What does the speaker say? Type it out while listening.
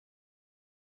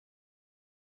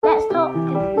let's talk with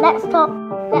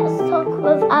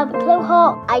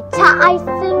Clohawk. I chat, I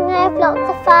sing, I have lots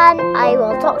of fun. I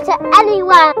will talk to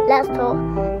anyone. Let's talk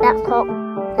with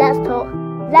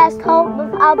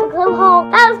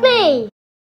Clohawk. That's me.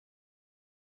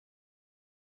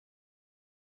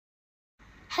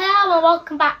 Hello and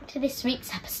welcome back to this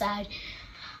week's episode.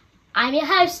 I'm your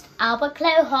host, Albert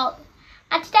Clohawk,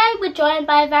 and today we're joined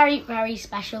by a very, very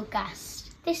special guest.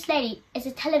 This lady is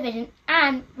a television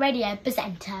and radio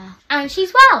presenter, and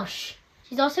she's Welsh.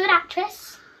 She's also an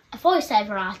actress, a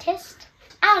voiceover artist,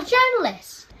 and a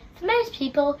journalist. For most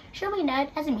people, she'll be known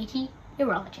as a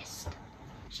meteorologist.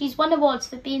 She's won awards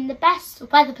for being the best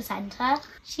weather presenter.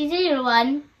 She's even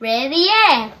won Rear the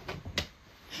Year.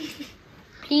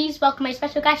 Please welcome my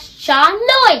special guest, Sian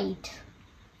Lloyd.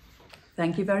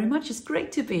 Thank you very much. It's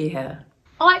great to be here.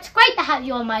 Oh, it's great to have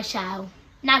you on my show.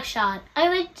 Now, Sian,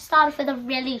 I'm going to start off with a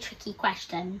really tricky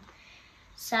question.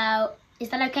 So, is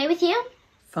that okay with you?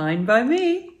 Fine by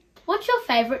me. What's your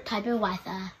favourite type of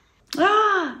weather?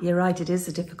 You're right, it is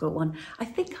a difficult one. I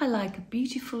think I like a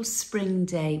beautiful spring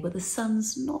day where the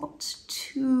sun's not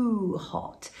too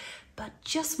hot, but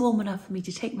just warm enough for me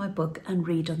to take my book and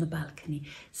read on the balcony.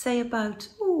 Say about,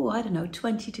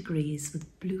 20 degrees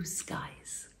with blue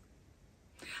skies.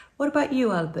 What about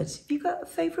you, Albert? Have you got a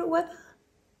favourite weather?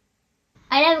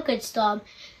 I love a good storm.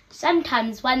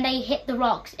 Sometimes when they hit the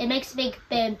rocks, it makes a big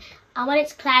boom. And when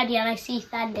it's cloudy and I see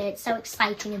thunder, it's so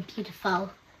exciting and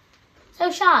beautiful. So,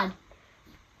 Sian,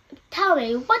 tell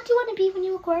me, what do you want to be when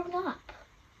you were growing up?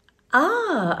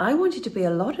 I wanted to be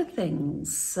a lot of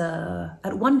things.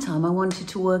 At one time, I wanted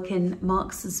to work in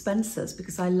Marks and Spencer's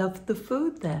because I loved the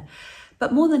food there.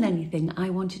 But more than anything,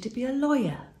 I wanted to be a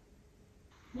lawyer.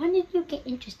 When did you get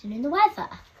interested in the weather?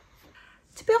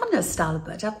 To be honest,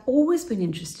 Albert, I've always been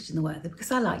interested in the weather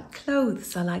because I like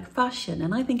clothes, I like fashion,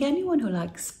 and I think anyone who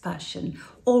likes fashion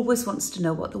always wants to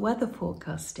know what the weather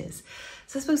forecast is.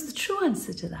 So I suppose the true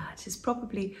answer to that is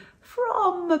probably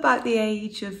from about the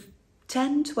age of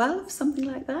 10, 12, something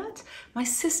like that. My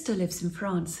sister lives in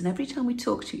France, and every time we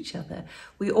talk to each other,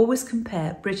 we always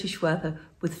compare British weather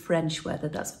with French weather.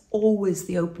 That's always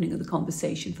the opening of the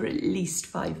conversation for at least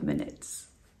 5 minutes.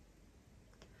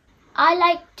 I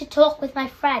like to talk with my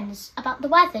friends about the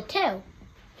weather too.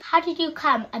 How did you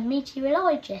become a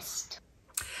meteorologist?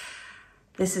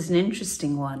 This is an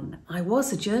interesting one. I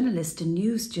was a journalist, a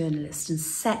news journalist, and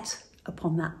set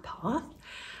upon that path.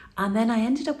 And then I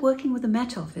ended up working with the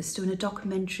Met Office doing a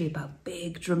documentary about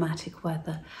big dramatic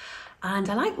weather. And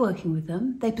I like working with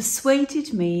them. They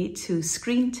persuaded me to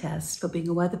screen test for being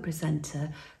a weather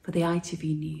presenter for the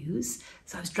ITV News.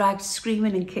 So I was dragged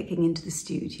screaming and kicking into the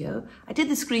studio. I did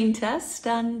the screen test,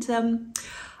 and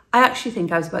I actually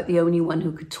think I was about the only one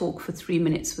who could talk for 3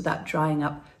 minutes without drying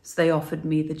up. So they offered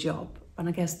me the job. And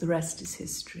I guess the rest is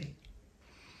history.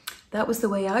 That was the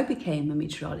way I became a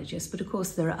meteorologist, but of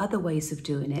course there are other ways of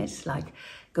doing it, like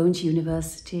going to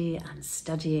university and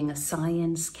studying a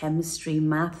science, chemistry,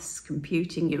 maths,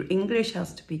 computing. Your English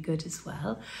has to be good as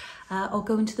well, or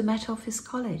going to the Met Office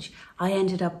College. I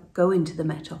ended up going to the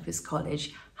Met Office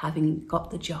College having got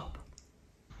the job.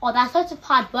 Oh, that's lots of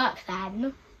hard work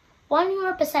then. When you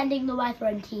were presenting the weather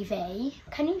on TV,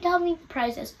 can you tell me the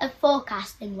process of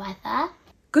forecasting weather?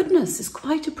 Goodness, it's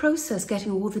quite a process getting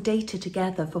all the data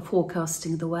together for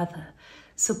forecasting the weather.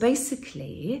 So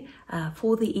basically,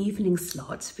 for the evening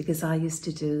slot, because I used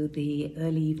to do the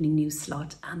early evening news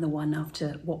slot and the one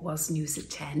after what was news at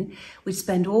 10, we'd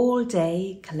spend all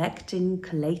day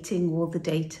collating all the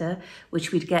data,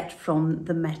 which we'd get from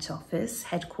the Met Office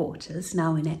headquarters,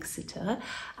 now in Exeter,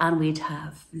 and we'd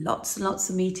have lots and lots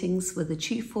of meetings with the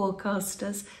chief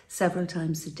forecasters several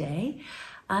times a day.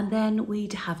 And then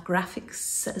we'd have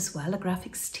graphics as well, a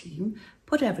graphics team,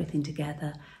 put everything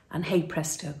together, and hey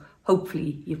presto,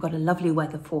 hopefully you've got a lovely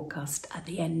weather forecast at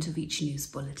the end of each news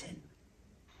bulletin.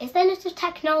 Is there a lot of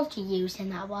technology used in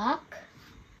that work?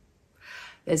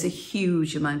 There's a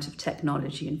huge amount of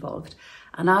technology involved.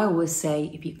 And I always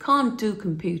say, if you can't do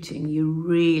computing, you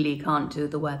really can't do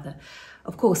the weather.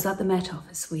 Of course, at the Met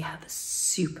Office, we have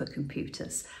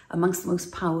supercomputers, amongst the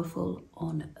most powerful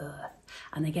on Earth.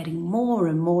 And they're getting more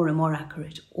and more and more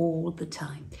accurate all the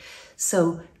time.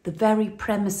 So the very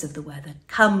premise of the weather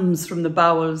comes from the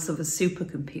bowels of a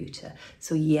supercomputer.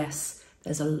 So yes,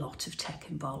 there's a lot of tech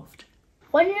involved.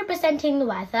 When you were presenting the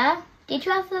weather, did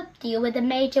you ever deal with a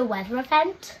major weather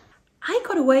event? I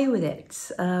got away with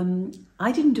it.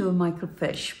 I didn't do a Michael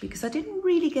Fish because I didn't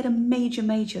really get a major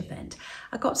event.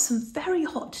 I got some very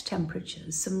hot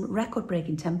temperatures, some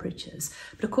record-breaking temperatures,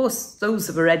 but of course those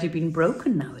have already been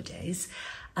broken nowadays.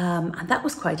 And that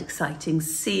was quite exciting,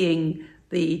 seeing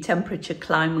the temperature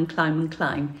climb and climb and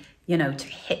climb, you know, to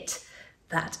hit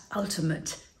that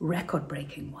ultimate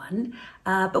record-breaking one.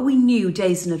 But we knew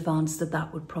days in advance that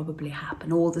that would probably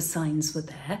happen. All the signs were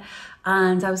there.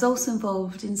 And I was also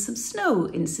involved in some snow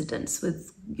incidents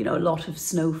with, you know, a lot of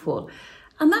snowfall.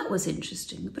 And that was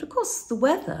interesting. But of course, the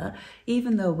weather,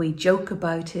 even though we joke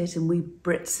about it and we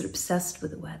Brits are obsessed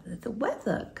with the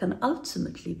weather can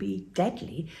ultimately be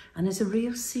deadly and is a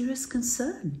real serious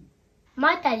concern.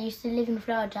 My dad used to live in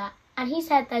Florida and he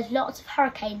said there's lots of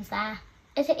hurricanes there.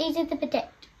 Is it easy to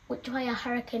predict which way a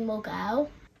hurricane will go?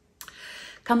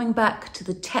 Coming back to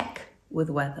the tech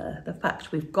with weather, the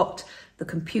fact we've got the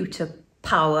computer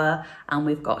power and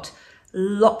we've got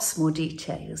lots more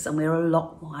details and we're a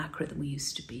lot more accurate than we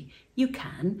used to be. You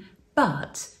can,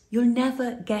 but you'll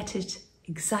never get it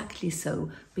exactly so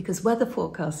because weather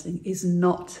forecasting is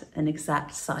not an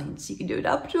exact science. You can do it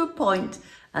up to a point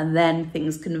and then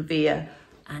things can veer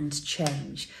and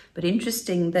change. But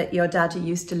interesting that your daddy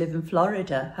used to live in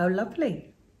Florida. How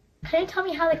lovely. Can you tell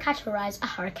me how they categorise a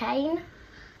hurricane?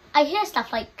 I hear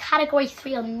stuff like Category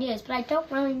 3 on the news, but I don't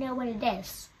really know what it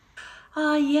is.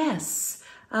 Yes.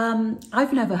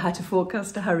 I've never had to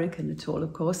forecast a hurricane at all,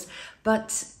 of course,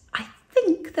 but I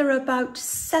think there are about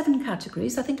 7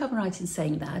 categories. I think I'm right in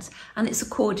saying that, and it's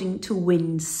according to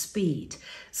wind speed.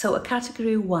 So a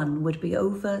Category 1 would be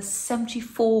over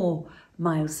 74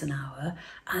 miles an hour,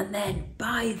 and then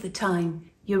by the time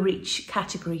you reach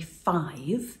Category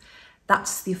 5,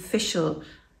 that's the official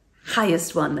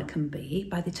highest one that can be.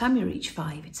 By the time you reach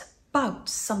 5, it's about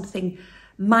something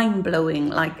mind-blowing,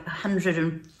 like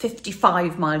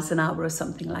 155 miles an hour or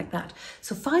something like that.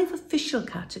 So 5 official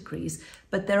categories,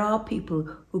 but there are people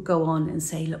who go on and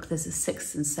say, look, there's a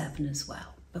 6 and 7 as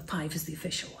well, but 5 is the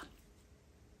official one.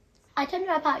 I don't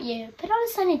know about you, but on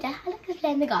a sunny day, I like to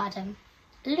play in the garden.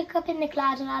 I look up in the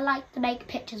clouds and I like to make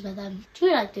pictures with them. Do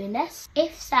you like doing this?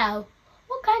 If so,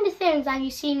 what kind of things have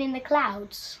you seen in the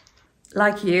clouds?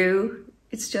 Like you,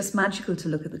 it's just magical to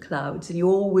look at the clouds and you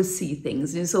always see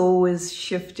things and it's always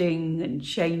shifting and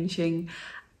changing.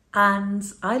 And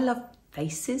I love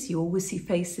faces. You always see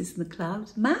faces in the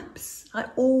clouds. Maps. I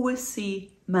always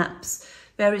see maps.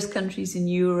 Various countries in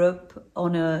Europe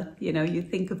on a, you know, you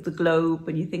think of the globe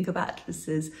and you think of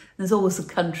atlases. There's always a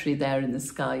country there in the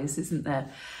skies, isn't there?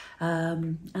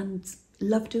 And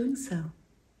love doing so.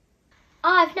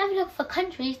 Oh, I've never looked for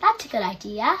countries. That's a good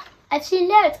idea. I've seen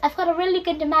loads. I've got a really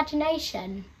good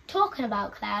imagination. Talking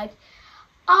about clouds,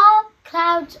 are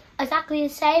clouds exactly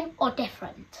the same or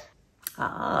different? There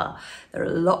are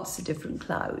lots of different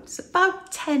clouds,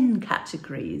 about 10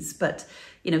 categories, but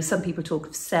you know, some people talk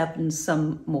of 7,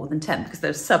 some more than 10 because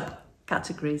there's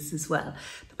subcategories as well.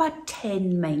 But about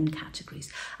 10 main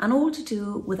categories, and all to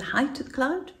do with the height of the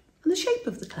cloud and the shape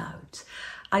of the cloud.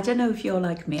 I don't know if you're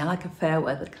like me, I like a fair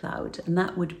weather cloud, and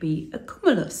that would be a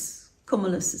cumulus.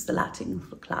 Cumulus is the Latin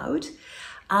for cloud,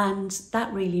 and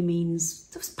that really means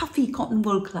those puffy cotton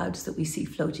wool clouds that we see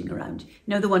floating around. You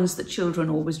know, the ones that children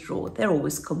always draw, they're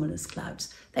always cumulus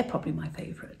clouds. They're probably my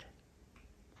favourite.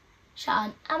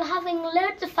 Sian, I'm having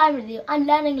loads of fun with you and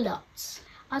learning lots.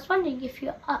 I was wondering if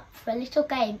you're up for a little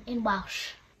game in Welsh.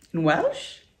 In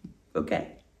Welsh?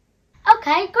 Okay.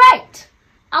 Okay, great.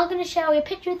 I'm going to show you a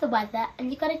picture of the weather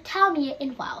and you're going to tell me it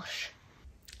in Welsh.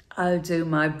 I'll do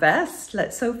my best.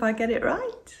 Let's hope I get it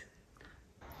right.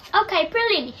 Okay,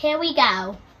 brilliant. Here we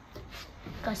go.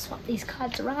 Gotta swap these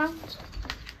cards around.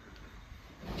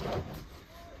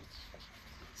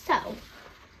 So,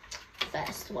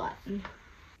 first one.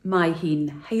 Mae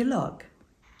hi'n heulog.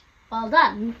 Well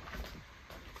done.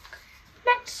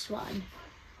 Next one.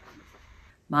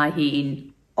 Mae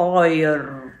hi'n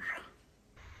oer.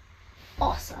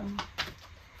 Awesome.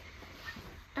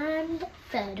 And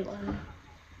third one.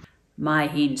 Mae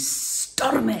hi'n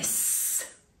stormus.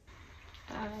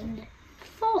 And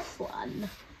fourth one.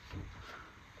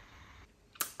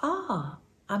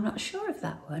 I'm not sure of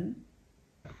that one.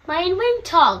 Mae hi'n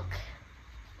wyntog.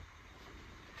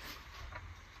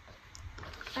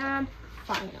 And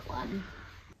final one.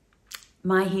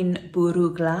 Mae hi'n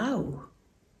bwrw glaw.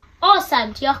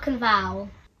 Awesome, diolch yn fawr.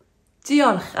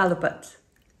 Diolch, Albert.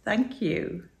 Thank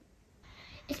you.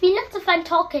 It's been lots of fun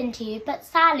talking to you, but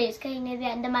sadly it's getting near the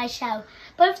end of my show.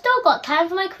 But I've still got time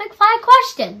for my quick fire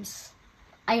questions.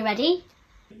 Are you ready?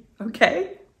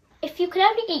 Okay. If you could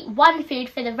only eat one food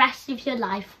for the rest of your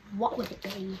life, what would it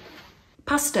be?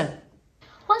 Pasta.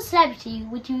 What celebrity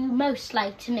would you most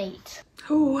like to meet?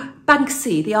 Oh,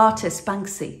 Banksy, the artist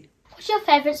Banksy. What's your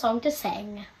favourite song to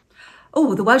sing?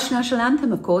 Oh, the Welsh National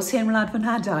Anthem, of course, Hen Wlad Fy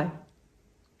Nhadau.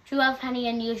 Do you have any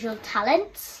unusual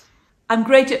talents? I'm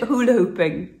great at hula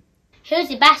hooping. Who's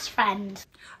your best friend?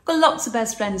 I've got lots of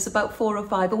best friends, about 4 or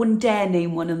 5. I wouldn't dare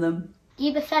name one of them. Do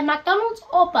you prefer McDonald's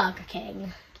or Burger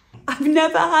King? I've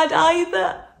never had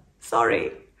either.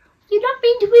 Sorry. You've not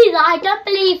been to either, I don't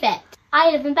believe it.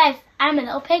 I live in both. I'm a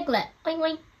little piglet. Oink,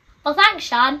 oink. Well, thanks,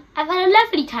 Sian. I've had a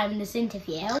lovely time in this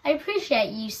interview. I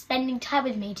appreciate you spending time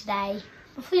with me today.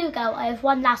 Before you go, I have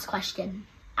one last question.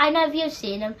 I know you've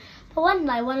seen them, but one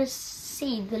day I want to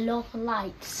see the Northern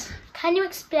Lights. Can you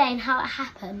explain how it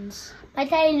happens? My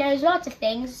daddy knows lots of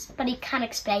things, but he can't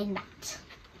explain that.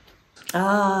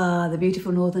 Ah, the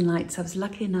beautiful Northern Lights. I was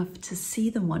lucky enough to see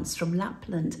them once from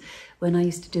Lapland when I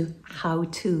used to do How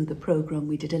To, the programme.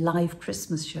 We did a live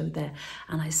Christmas show there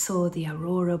and I saw the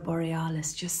Aurora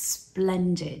Borealis, just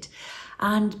splendid.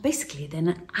 And basically they're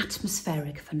an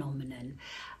atmospheric phenomenon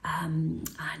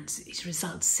and it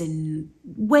results in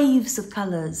waves of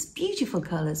colours, beautiful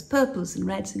colours, purples and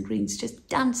reds and greens just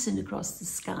dancing across the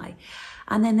sky.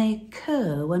 And then they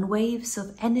occur when waves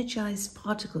of energised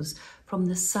particles from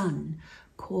the sun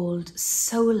called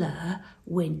solar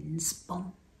winds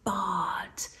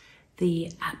bombard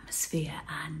the atmosphere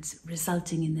and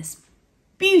resulting in this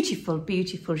beautiful,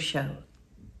 beautiful show.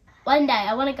 One day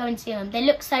I want to go and see them. They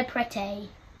look so pretty.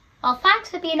 Well, thanks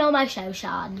for being on my show,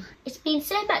 Sian. It's been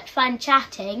so much fun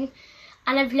chatting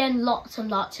and I've learned lots and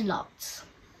lots and lots.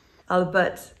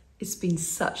 Albert, it's been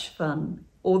such fun.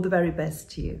 All the very best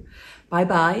to you.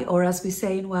 Bye-bye, or as we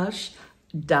say in Welsh,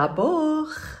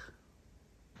 dabor.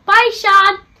 Bye,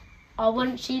 Sian. Oh,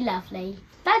 wasn't she lovely?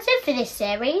 That's it for this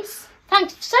series.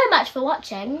 Thanks so much for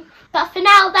watching. But for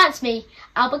now, that's me,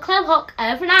 Albert Clohawk,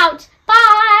 over and out.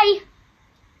 Bye!